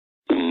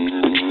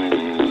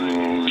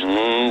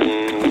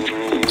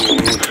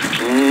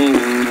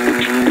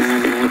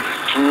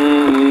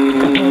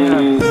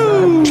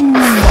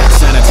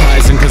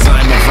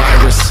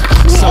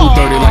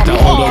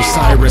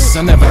virus.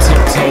 I never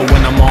tiptoe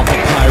when I'm on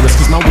papyrus,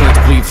 cause my words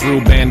bleed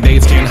through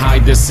band-aids, can't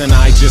hide this. And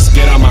I just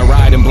get on my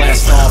ride and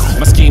blast off.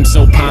 My scheme's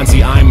so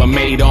Ponzi, I'm a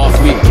Madoff.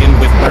 Weekend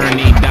with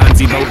Bernie,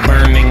 Donzi boat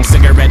burning,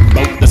 cigarette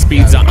boat, the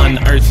speeds are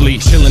unearthly.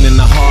 Chilling in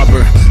the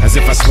harbor, as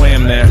if I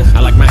swam there. I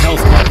like my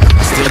health, but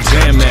I still